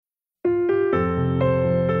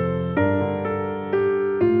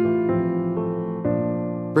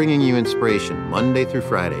bringing you inspiration Monday through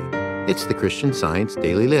Friday. It's the Christian Science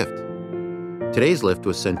Daily Lift. Today's lift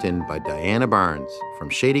was sent in by Diana Barnes from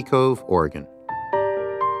Shady Cove, Oregon.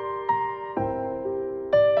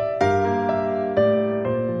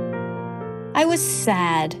 I was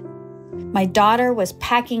sad. My daughter was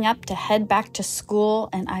packing up to head back to school,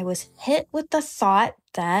 and I was hit with the thought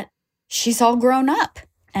that she's all grown up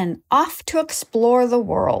and off to explore the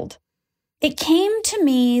world. It came to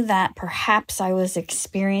me that perhaps I was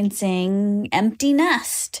experiencing empty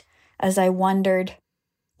nest as I wondered,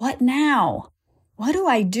 what now? What do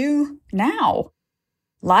I do now?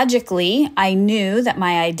 Logically, I knew that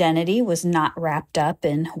my identity was not wrapped up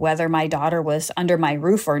in whether my daughter was under my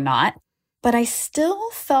roof or not, but I still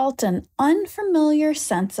felt an unfamiliar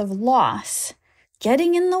sense of loss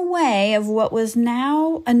getting in the way of what was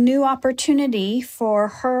now a new opportunity for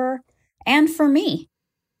her and for me.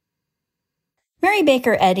 Mary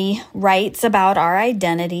Baker Eddy writes about our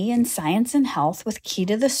identity in Science and Health with Key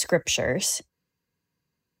to the Scriptures.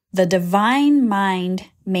 The divine mind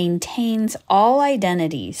maintains all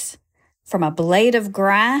identities, from a blade of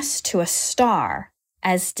grass to a star,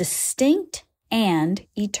 as distinct and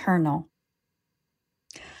eternal.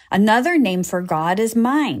 Another name for God is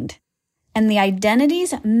mind, and the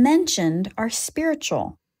identities mentioned are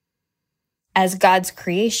spiritual. As God's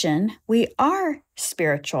creation, we are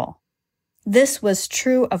spiritual. This was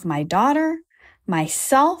true of my daughter,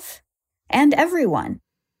 myself, and everyone.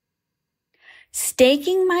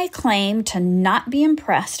 Staking my claim to not be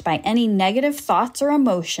impressed by any negative thoughts or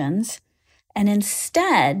emotions, and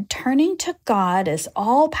instead turning to God as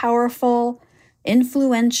all-powerful,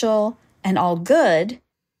 influential, and all-good,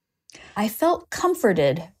 I felt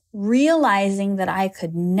comforted, realizing that I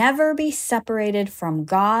could never be separated from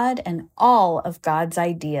God and all of God's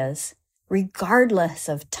ideas, regardless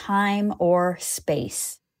of time or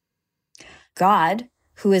space. God,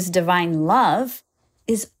 who is divine love,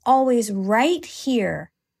 is always right here,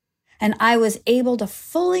 and I was able to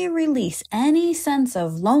fully release any sense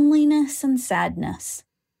of loneliness and sadness.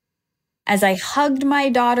 As I hugged my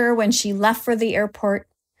daughter when she left for the airport,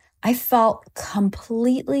 I felt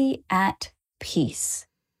completely at peace.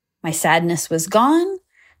 My sadness was gone,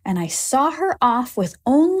 and I saw her off with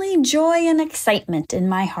only joy and excitement in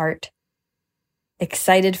my heart.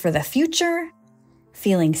 Excited for the future,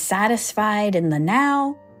 feeling satisfied in the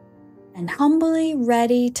now, and humbly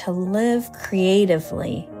ready to live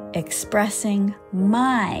creatively, expressing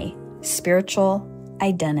my spiritual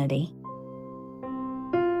identity.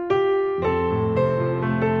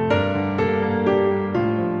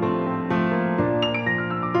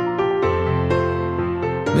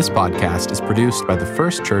 This podcast is produced by the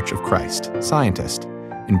First Church of Christ, Scientist,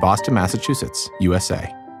 in Boston, Massachusetts,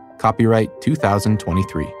 USA. Copyright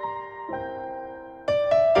 2023.